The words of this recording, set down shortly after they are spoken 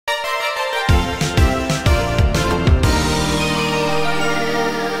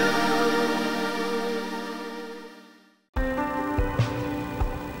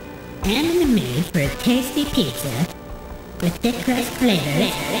for a tasty pizza with thick crust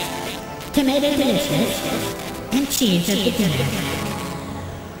flavors, tomato delicious, and cheese of the dinner.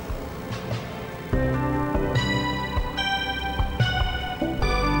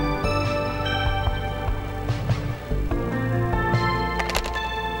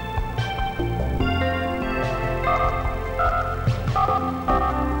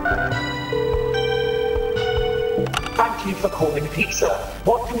 Thank you for calling pizza.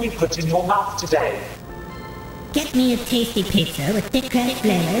 What can we put in your mouth today? Get me a tasty pizza with thick crust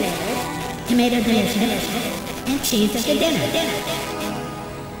flavors, tomato delicious, and cheese of the dinner.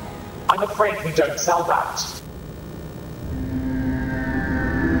 I'm afraid we don't sell that.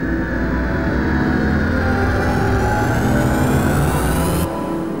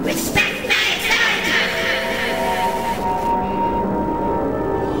 Respect my authority!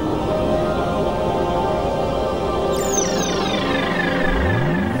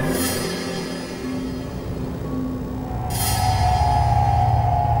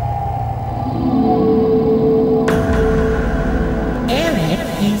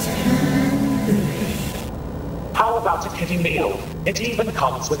 How about a kiddie meal? It even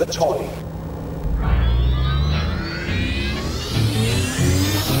comes with a toy.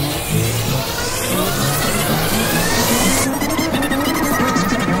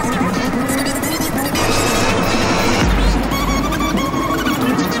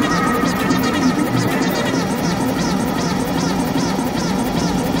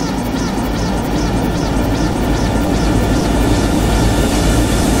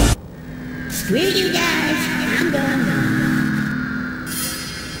 Screw you guys, I'm going home.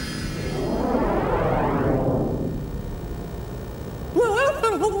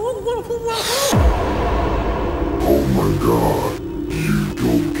 Oh my god, you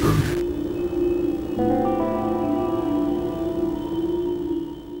joking.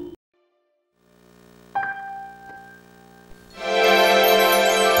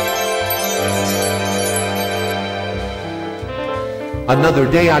 Another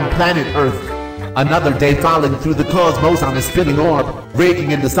day on planet Earth. Another day falling through the cosmos on a spinning orb,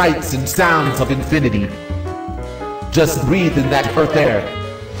 raking in the sights and sounds of infinity. Just breathe in that Earth air.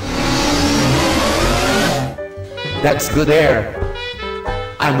 That's good air.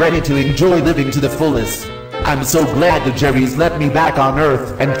 I'm ready to enjoy living to the fullest. I'm so glad the Jerry's let me back on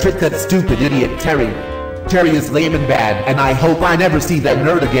Earth and trick that stupid idiot Terry. Terry is lame and bad, and I hope I never see that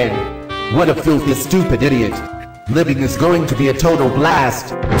nerd again. What a filthy stupid idiot. Living is going to be a total blast.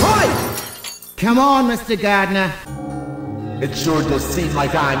 Hoy! Come on, Mr. Gardner. It sure does seem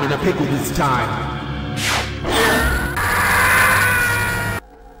like I'm in a pickle this time.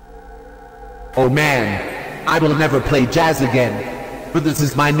 Oh man, I will never play jazz again. For this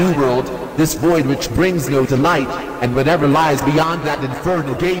is my new world, this void which brings no delight, and whatever lies beyond that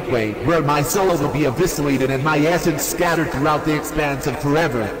infernal gateway, where my soul will be eviscerated and my essence scattered throughout the expanse of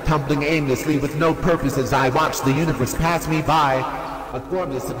forever, tumbling aimlessly with no purpose as I watch the universe pass me by. A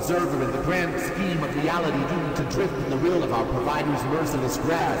formless observer in the grand scheme of reality doomed to drift in the will of our provider's merciless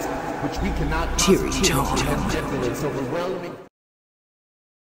grasp, which we cannot possibly and gentle its overwhelming.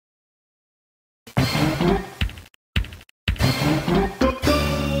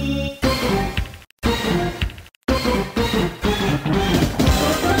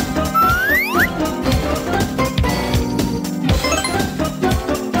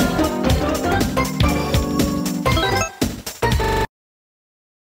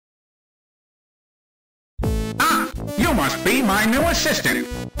 You must be my new assistant.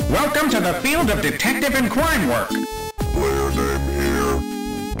 Welcome to the field of detective and crime work. Player name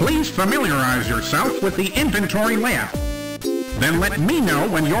here. Please familiarize yourself with the inventory layout. Then let me know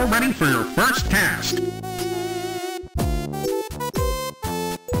when you're ready for your first task.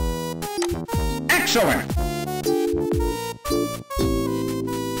 Excellent!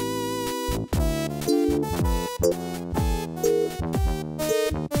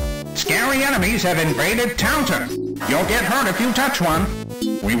 Scary enemies have invaded Taunton. You'll get hurt if you touch one.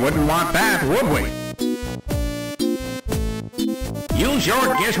 We wouldn't want that, would we? Use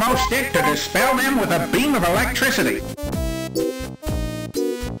your GIZMO stick to dispel them with a beam of electricity.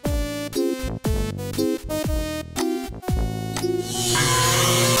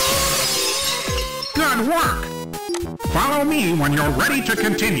 Good work! Follow me when you're ready to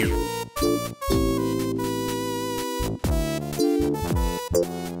continue.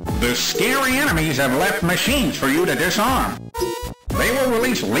 The scary enemies have left machines for you to disarm. They will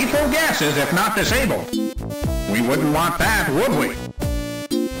release lethal gases if not disabled. We wouldn't want that, would we?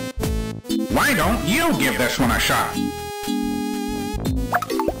 Why don't you give this one a shot?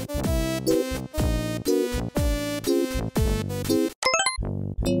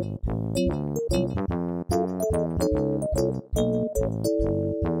 Don't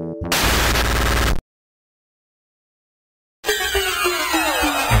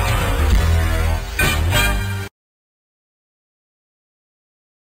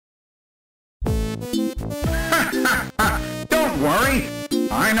worry.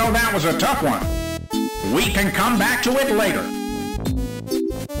 I know that was a tough one. We can come back to it later.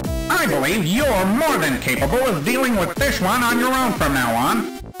 I believe you're more than capable of dealing with this one on your own from now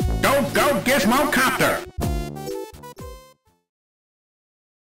on. Go, Gizmo Copter!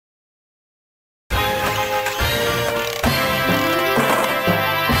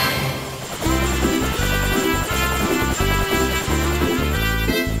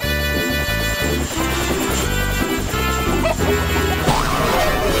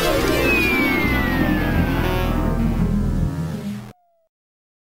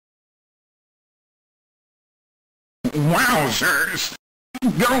 Wowzers!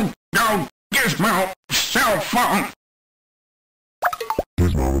 Go, Gizmo! Cell phone!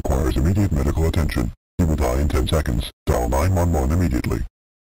 Gizmo requires immediate medical attention. He will die in 10 seconds. Dial 911 immediately.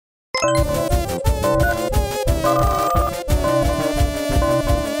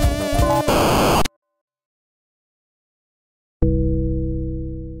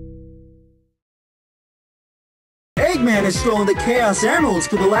 Eggman has stolen the Chaos Emeralds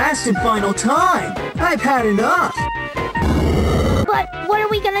for the last and final time! I've had enough! But what are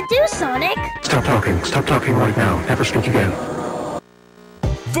we gonna do, Sonic? Stop talking right now. Never speak again.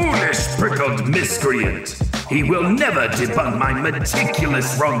 Foolish, prickled miscreant! He will never debunk my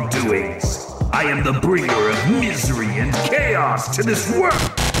meticulous wrongdoings! I am the bringer of misery and chaos to this world!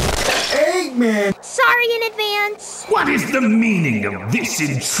 Eggman! Sorry in advance! What is the meaning of this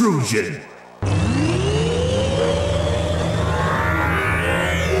intrusion?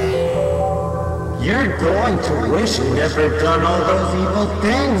 You're going to wish you'd never done all those evil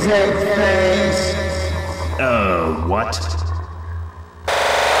things, Eggface! What?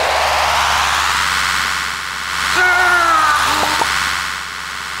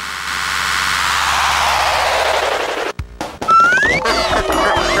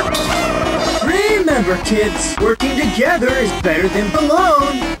 Remember, kids, working together is better than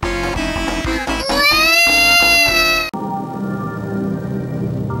alone!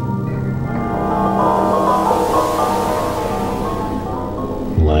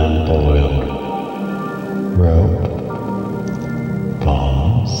 Lamp oil, rope,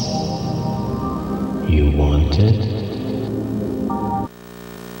 bombs. You want it?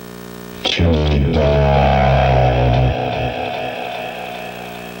 Too bad.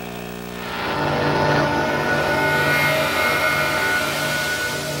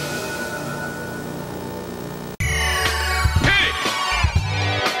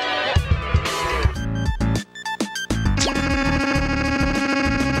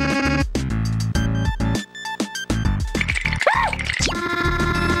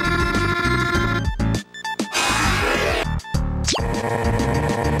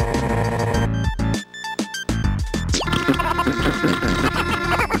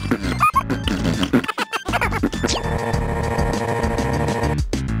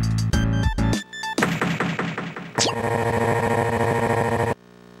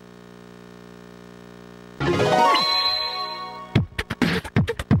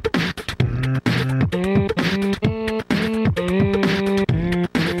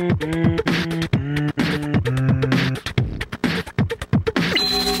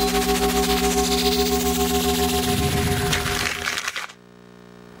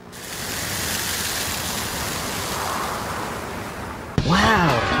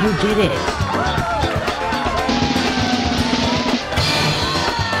 Wow, you did it!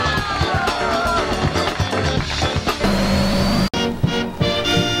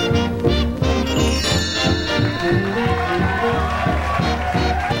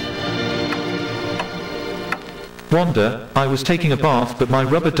 Wanda, I was taking a bath but my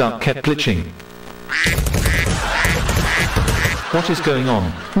rubber duck kept glitching. What is going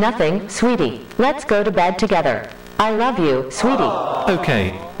on? Nothing, sweetie. Let's go to bed together. I love you, sweetie.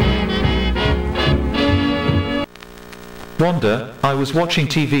 Okay. Wanda, I was watching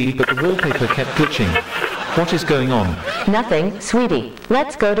TV but the wallpaper kept glitching. What is going on? Nothing, sweetie.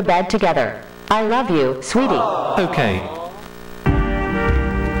 Let's go to bed together. I love you, sweetie. Okay.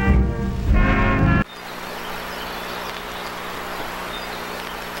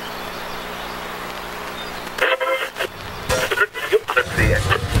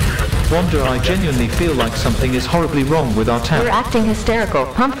 Wanda, I genuinely feel like something is horribly wrong with our town. You're acting hysterical,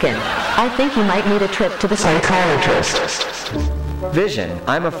 Pumpkin. I think you might need a trip to the psychiatrist. Vision,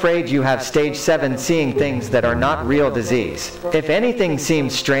 I'm afraid you have stage 7 seeing things that are not real disease. If anything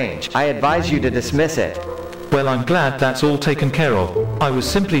seems strange, I advise you to dismiss it. Well, I'm glad that's all taken care of. I was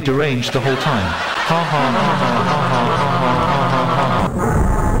simply deranged the whole time. Ha ha ha ha ha ha ha ha ha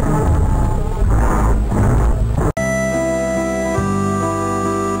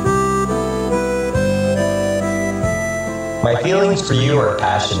ha. My feelings for you are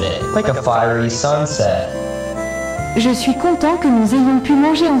passionate, like a fiery sunset. Je suis content que nous ayons pu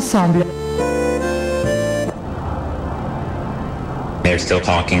manger ensemble. They're still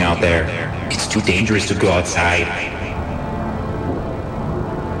talking out there. It's too dangerous to go outside.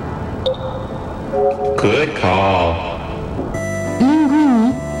 Good call.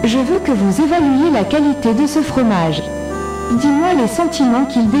 Linguini, je veux que vous évaluiez la qualité de ce fromage. Dis-moi les sentiments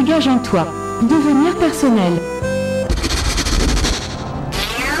qu'il dégage en toi. Devenir personnel.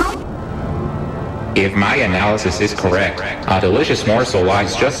 If my analysis is correct, a delicious morsel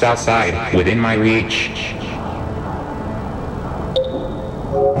lies just outside, within my reach.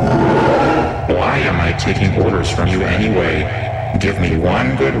 Why am I taking orders from you anyway? Give me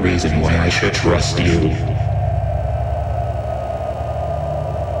one good reason why I should trust you.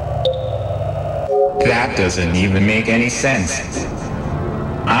 That doesn't even make any sense.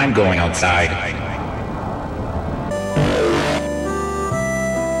 I'm going outside.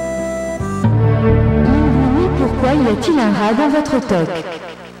 Pourquoi y a-t-il un rat dans votre toque?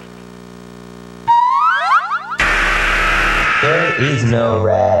 There is no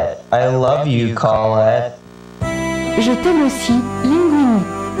rat. I love you, Colette. Je t'aime aussi, Linguini.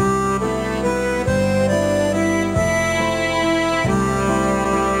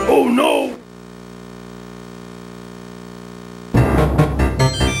 Oh no!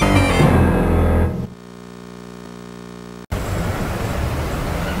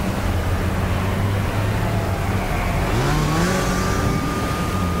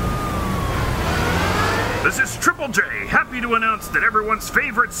 This is Triple J, happy to announce that everyone's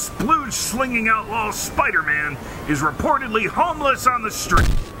favorite splooge-slinging outlaw Spider-Man is reportedly homeless on the street.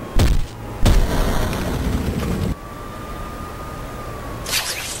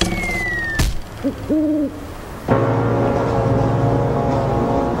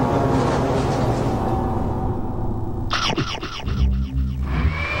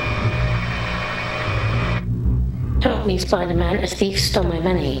 Help me, Spider-Man, a thief stole my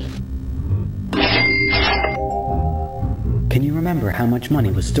money. Can you remember how much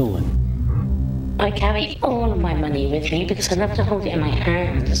money was stolen? I carry all of my money with me because I love to hold it in my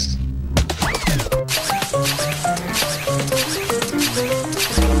hands.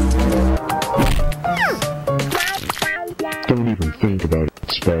 Don't even think about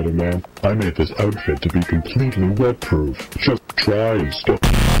it, Spider-Man. I made this outfit to be completely wet-proof. Just try and stop.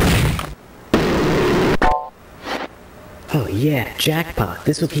 Oh yeah, jackpot.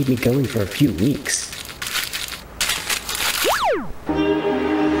 This will keep me going for a few weeks.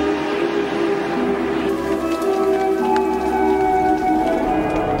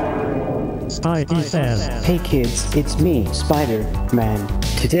 Spidey says, "Hey kids, it's me, Spider-Man.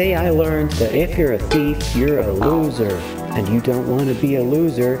 Today I learned that if you're a thief, you're a loser. And you don't want to be a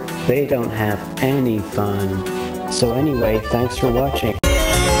loser, they don't have any fun. So anyway, thanks for watching."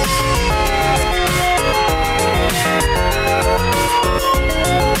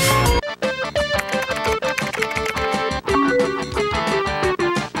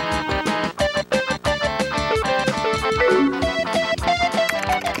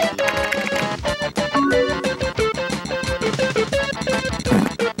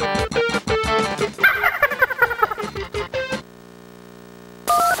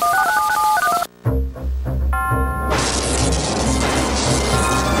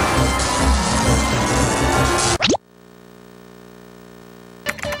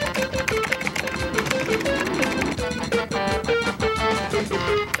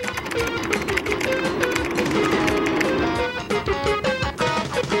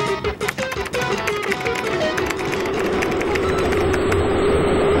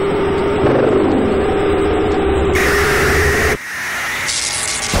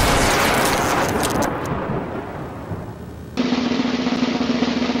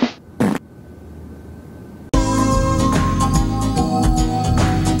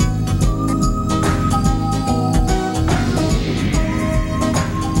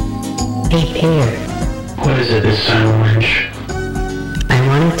 What is it this time, Orange? I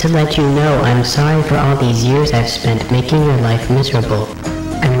wanted to let you know I'm sorry for all these years I've spent making your life miserable.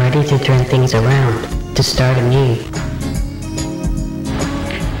 I'm ready to turn things around, to start anew.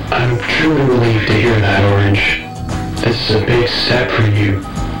 I'm truly relieved to hear that, Orange. This is a big step for you.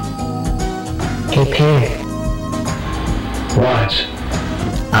 Hey, Pear. What?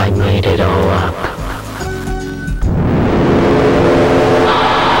 I made it all up.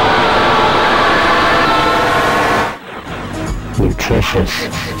 nutritious,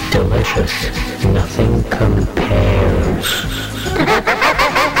 delicious, nothing compares.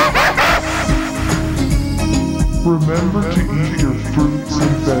 Remember to eat your fruits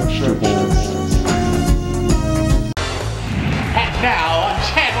and vegetables. And now on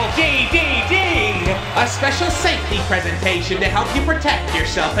Channel DDD, a special safety presentation to help you protect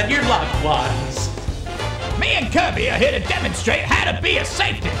yourself and your loved ones. Me and Kirby are here to demonstrate how to be a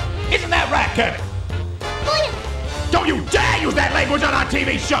safety. Isn't that right, Kirby? Don't you dare use that language on our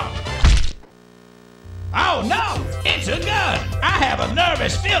TV show! Oh no, it's a gun. I have a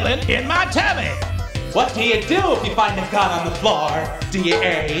nervous feeling in my tummy. What do you do if you find a gun on the floor? Do you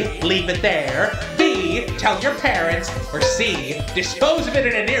A, leave it there, B, tell your parents, or C, dispose of it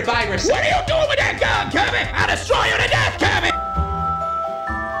in a nearby receptacle? What are you doing with that gun, Kirby? I'll destroy you to death, Kirby!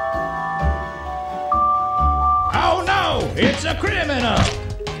 Oh no, it's a criminal!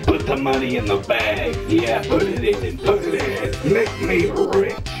 Put the money in the bag. Yeah, put it in and put it in. Make me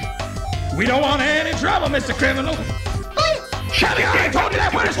rich. We don't want any trouble, Mr. Criminal. Shelly, I told you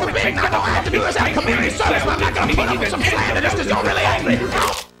that word is forbidden. I know I have to do this out of community service, but I'm not gonna put up with some slander. This is all really angry.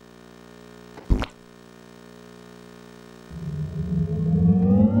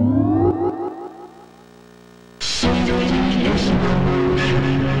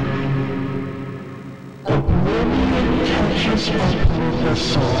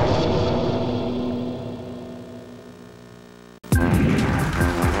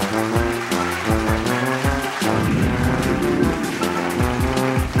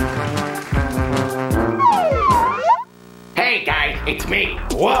 Hey guys, it's me,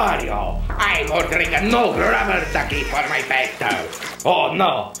 Wario. I'm ordering a no rubber ducky for my bathtub. Oh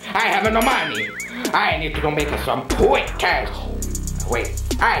no, I have no money. I need to go make some quick cash. Wait,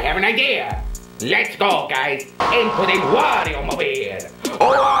 I have an idea. Let's go, guys, into the Wario mobile.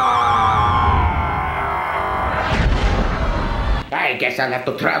 I guess I'll have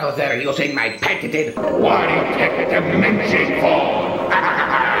to travel there using my patented Wario Tech Dimension phone.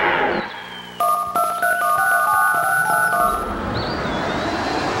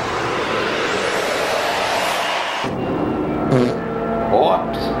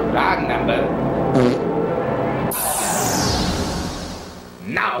 Oops, wrong number.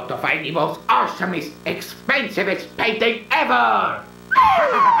 Now to find the most awesomest, expensivest painting ever!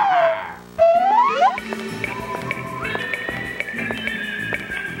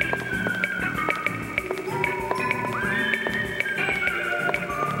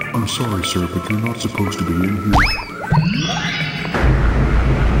 I'm sorry, sir, but you're not supposed to be in here.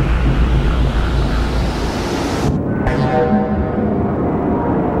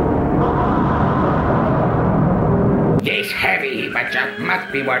 This heavy budget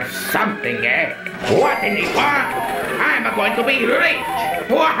must be worth something, eh? What in the fuck? I'm going to be rich!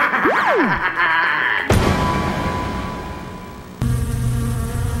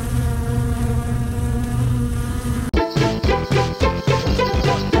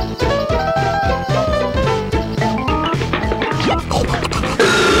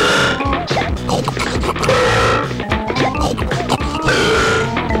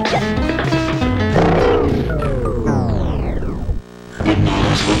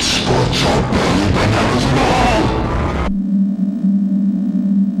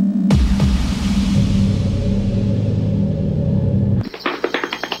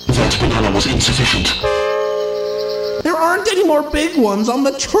 That banana was insufficient. There aren't any more big ones on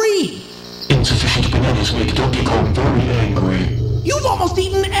the tree. Insufficient bananas make Donkey Kong very angry. You've almost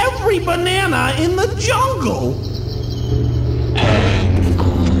eaten every banana in the jungle.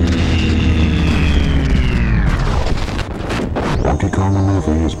 Donkey Kong the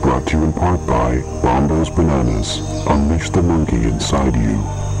movie is brought to you in part by Wanda's Bananas. Unleash the monkey inside you.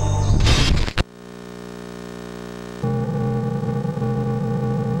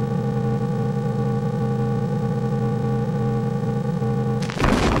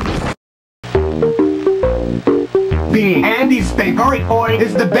 Being Andy's favorite boy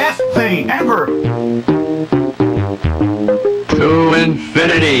is the best thing ever! To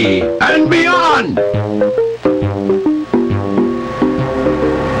infinity and beyond!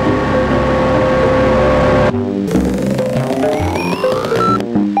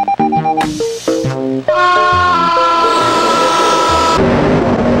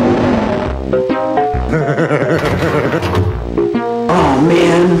 Oh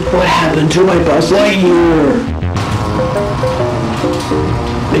man, what happened to my Buzz Lightyear?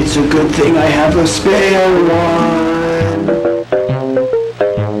 It's a good thing I have a spare one.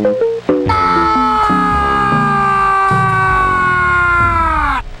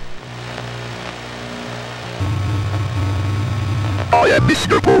 I am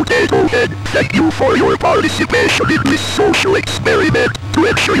Mr. Potato Head. Thank you for your participation in this social experiment. To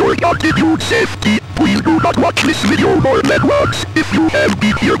ensure your continued safety, please do not watch this video more than once. If you have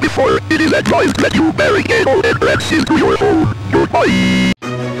been here before, it is advised that you barricade all entrance into your home. Goodbye.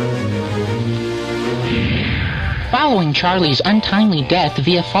 Following Charlie's untimely death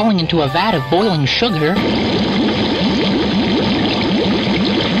via falling into a vat of boiling sugar,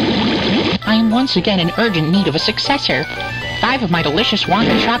 I am once again in urgent need of a successor. 5 of my delicious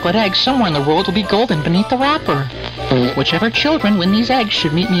Wanda chocolate eggs somewhere in the world will be golden beneath the wrapper. Whichever children win these eggs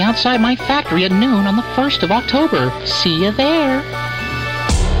should meet me outside my factory at noon on the 1st of October. See you there.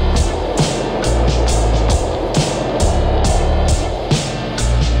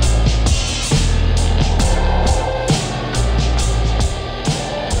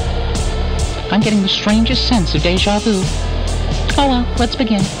 I'm getting the strangest sense of deja vu. Oh well, let's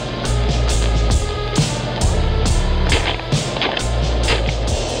begin.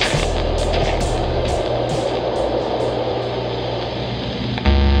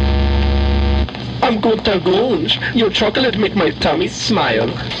 I'm good Targoons. Your chocolate make my tummy smile.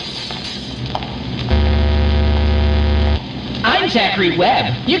 I'm Zachary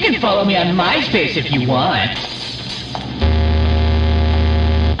Webb. You can follow me on MySpace if you want.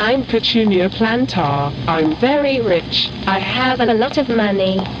 I'm Petunia Plantar. I'm very rich. I have a lot of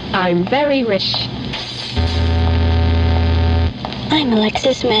money. I'm very rich. I'm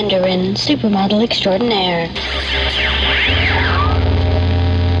Alexis Mandarin, supermodel extraordinaire.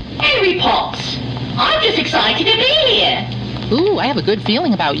 Henry Potts! I'm just excited to be here! Ooh, I have a good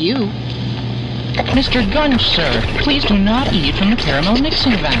feeling about you. Mr. Gunch, sir, please do not eat from the caramel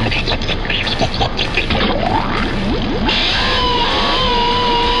mixing vat.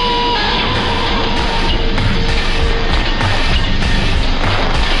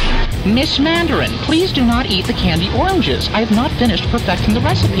 Miss Mandarin, please do not eat the candy oranges. I have not finished perfecting the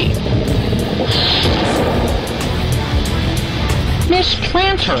recipe. Miss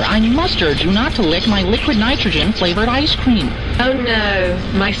Planter, I must urge you not to lick my liquid nitrogen-flavored ice cream. Oh no,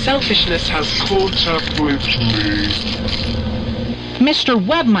 my selfishness has caught up with me. Mr.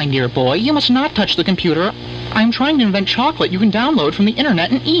 Webb, my dear boy, you must not touch the computer. I'm trying to invent chocolate you can download from the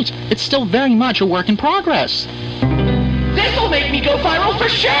internet and eat. It's still very much a work in progress. This'll make me go viral for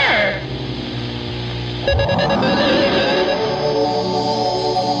sure!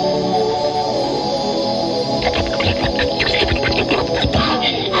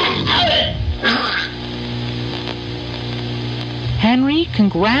 Henry,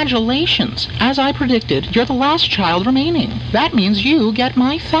 congratulations. As I predicted, you're the last child remaining. That means you get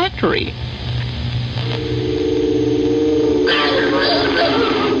my factory.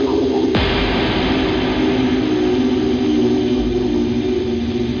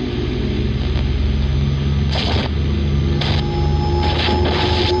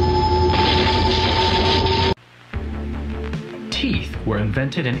 Teeth were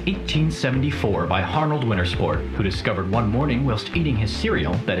invented in 1874 by Arnold Wintersport, who discovered one morning whilst eating his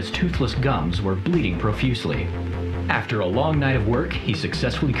cereal that his toothless gums were bleeding profusely. After a long night of work, he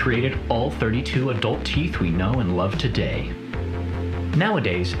successfully created all 32 adult teeth we know and love today.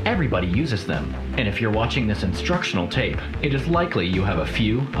 Nowadays, everybody uses them, and if you're watching this instructional tape, it is likely you have a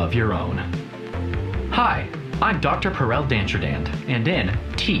few of your own. Hi, I'm Dr. Perel Dancherdand, and in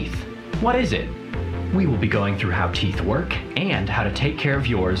Teeth, What is it? We will be going through how teeth work and how to take care of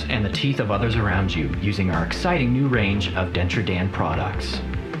yours and the teeth of others around you using our exciting new range of Dancherdand products.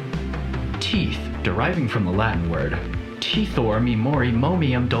 Teeth, deriving from the Latin word tethor memori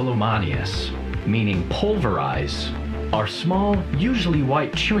momium dolomanius, meaning pulverize, are small, usually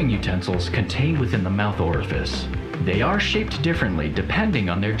white chewing utensils contained within the mouth orifice. They are shaped differently depending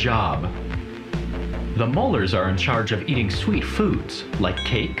on their job. The molars are in charge of eating sweet foods like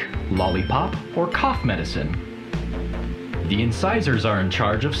cake, lollipop, or cough medicine. The incisors are in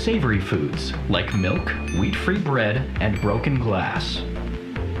charge of savory foods like milk, wheat-free bread, and broken glass.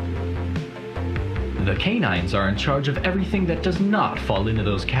 The canines are in charge of everything that does not fall into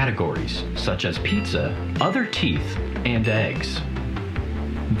those categories, such as pizza, other teeth, and eggs.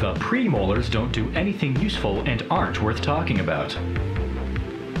 The premolars don't do anything useful and aren't worth talking about.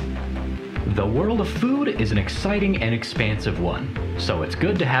 The world of food is an exciting and expansive one, so it's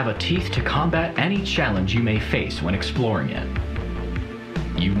good to have a teeth to combat any challenge you may face when exploring it.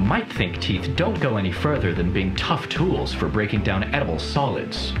 You might think teeth don't go any further than being tough tools for breaking down edible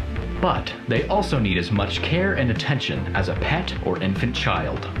solids, but they also need as much care and attention as a pet or infant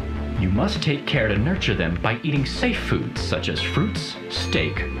child. You must take care to nurture them by eating safe foods such as fruits,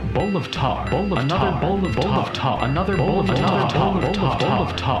 steak, bowl of tar, another bowl of tar,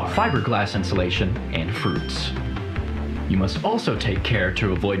 fiberglass insulation, and fruits. You must also take care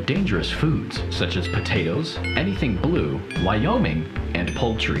to avoid dangerous foods, such as potatoes, anything blue, Wyoming, and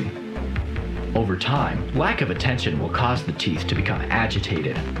poultry. Over time, lack of attention will cause the teeth to become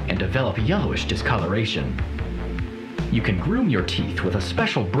agitated and develop yellowish discoloration. You can groom your teeth with a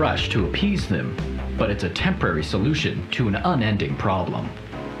special brush to appease them, but it's a temporary solution to an unending problem.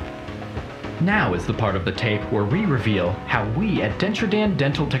 Now is the part of the tape where we reveal how we at Dentrodan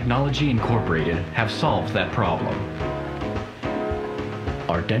Dental Technology Incorporated have solved that problem.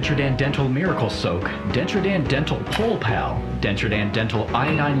 Our Dentrodan Dental Miracle Soak, Dentrodan Dental Pole Pal, Dentrodan Dental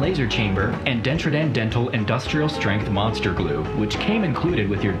Iodine Laser Chamber, and Dentrodan Dental Industrial Strength Monster Glue, which came included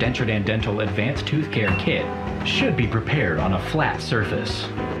with your Dentrodan Dental Advanced Tooth Care Kit, should be prepared on a flat surface.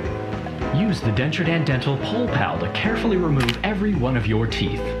 Use the Dentrodan Dental Pole Pal to carefully remove every one of your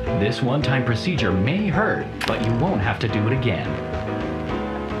teeth. This one-time procedure may hurt, but you won't have to do it again.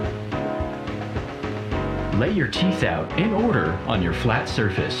 Lay your teeth out in order on your flat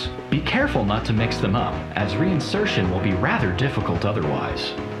surface. Be careful not to mix them up, as reinsertion will be rather difficult otherwise.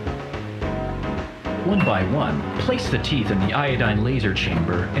 One by one, place the teeth in the iodine laser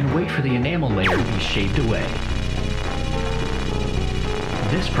chamber and wait for the enamel layer to be shaved away.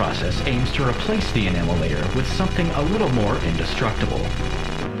 This process aims to replace the enamel layer with something a little more indestructible.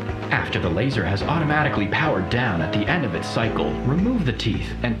 After the laser has automatically powered down at the end of its cycle, remove the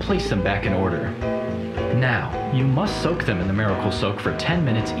teeth and place them back in order. Now, you must soak them in the Miracle Soak for 10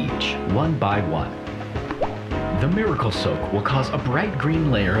 minutes each, one by one. The Miracle Soak will cause a bright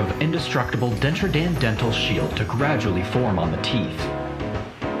green layer of indestructible Dentrodan Dental Shield to gradually form on the teeth.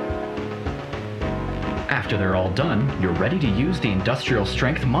 After they're all done, you're ready to use the Industrial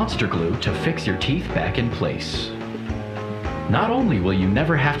Strength Monster Glue to fix your teeth back in place. Not only will you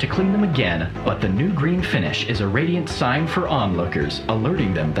never have to clean them again, but the new green finish is a radiant sign for onlookers,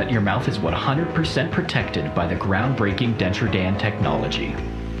 alerting them that your mouth is 100% protected by the groundbreaking Dentrodan technology.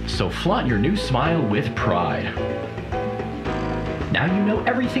 So flaunt your new smile with pride. Now you know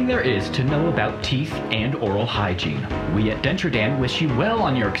everything there is to know about teeth and oral hygiene. We at Dentrodan wish you well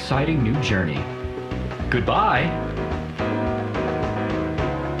on your exciting new journey. Goodbye!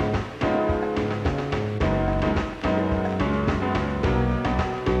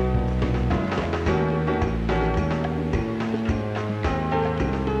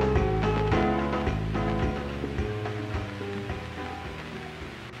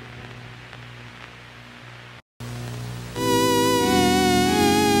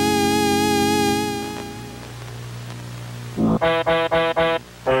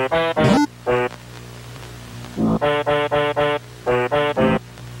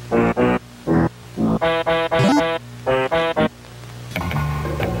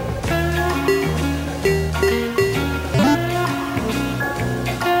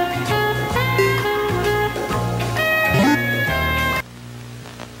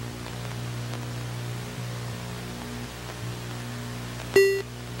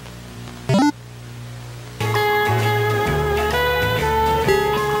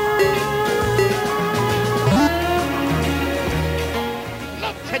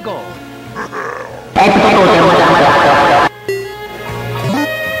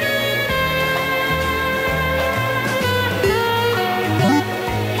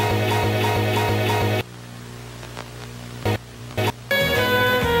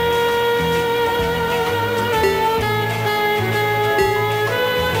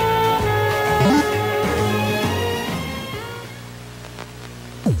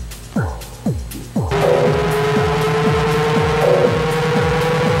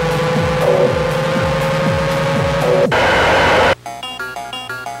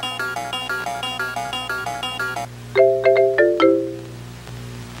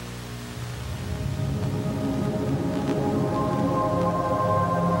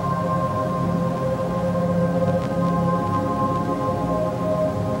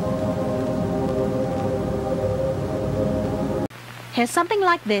 Has something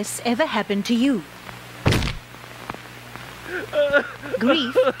like this ever happened to you?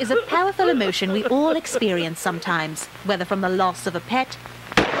 Grief is a powerful emotion we all experience sometimes, whether from the loss of a pet,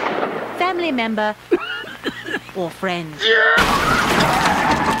 family member, or friend.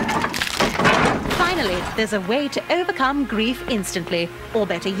 Finally, there's a way to overcome grief instantly, or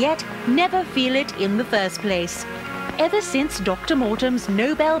better yet, never feel it in the first place. Ever since Dr. Mortem's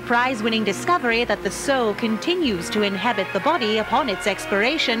Nobel Prize-winning discovery that the soul continues to inhabit the body upon its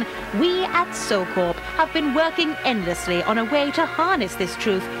expiration, we at SoulCorp have been working endlessly on a way to harness this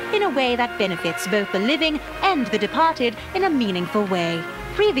truth in a way that benefits both the living and the departed in a meaningful way.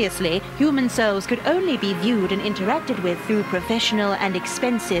 Previously, human souls could only be viewed and interacted with through professional and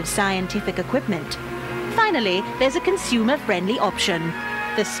expensive scientific equipment. Finally, there's a consumer-friendly option,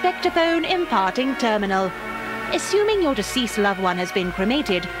 the Spectrophone Imparting Terminal. Assuming your deceased loved one has been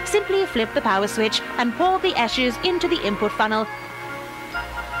cremated, simply flip the power switch and pour the ashes into the input funnel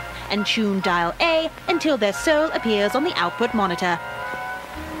and tune dial A until their soul appears on the output monitor.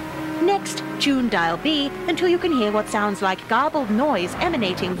 Next, tune dial B until you can hear what sounds like garbled noise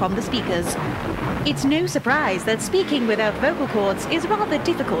emanating from the speakers. It's no surprise that speaking without vocal cords is rather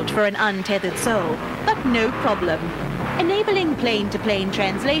difficult for an untethered soul, but no problem. Enabling plane-to-plane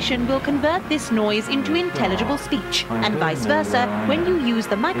translation will convert this noise into intelligible speech, and vice versa when you use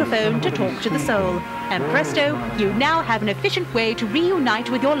the microphone to talk to the soul. And presto, you now have an efficient way to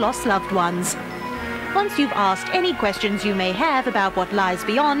reunite with your lost loved ones. Once you've asked any questions you may have about what lies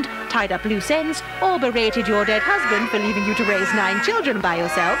beyond, tied up loose ends, or berated your dead husband for leaving you to raise 9 children by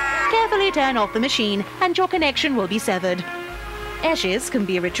yourself, carefully turn off the machine and your connection will be severed. Ashes can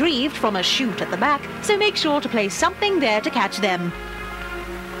be retrieved from a chute at the back, so make sure to place something there to catch them.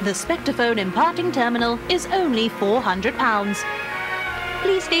 The Spectrophone Imparting Terminal is only £400.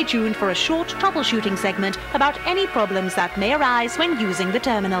 Please stay tuned for a short troubleshooting segment about any problems that may arise when using the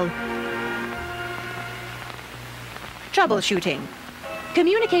terminal. Troubleshooting.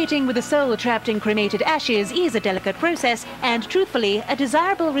 Communicating with a soul trapped in cremated ashes is a delicate process, and truthfully, a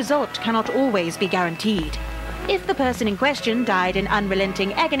desirable result cannot always be guaranteed. If the person in question died in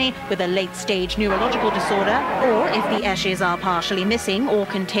unrelenting agony with a late-stage neurological disorder, or if the ashes are partially missing or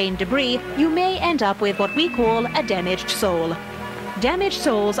contain debris, you may end up with what we call a damaged soul. Damaged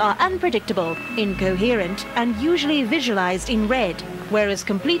souls are unpredictable, incoherent, and usually visualized in red, whereas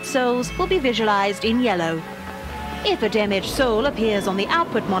complete souls will be visualized in yellow. If a damaged soul appears on the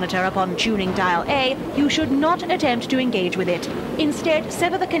output monitor upon tuning dial A, you should not attempt to engage with it. Instead,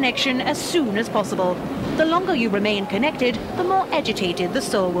 sever the connection as soon as possible. The longer you remain connected, the more agitated the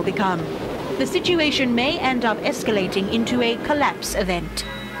soul will become. The situation may end up escalating into a collapse event.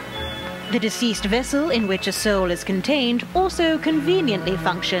 The deceased vessel in which a soul is contained also conveniently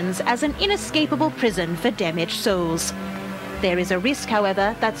functions as an inescapable prison for damaged souls. There is a risk,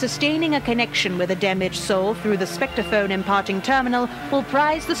 however, that sustaining a connection with a damaged soul through the Spectrophone Imparting Terminal will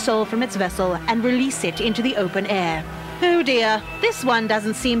prise the soul from its vessel and release it into the open air. Oh dear, this one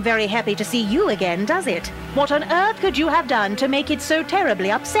doesn't seem very happy to see you again, does it? What on earth could you have done to make it so terribly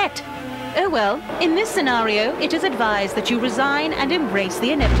upset? Oh well, in this scenario, it is advised that you resign and embrace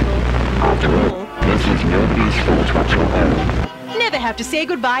the inevitable. After all, This is nobody's fault whatsoever. never have to say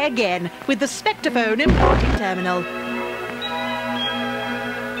goodbye again with the Spectrophone Imparting Terminal.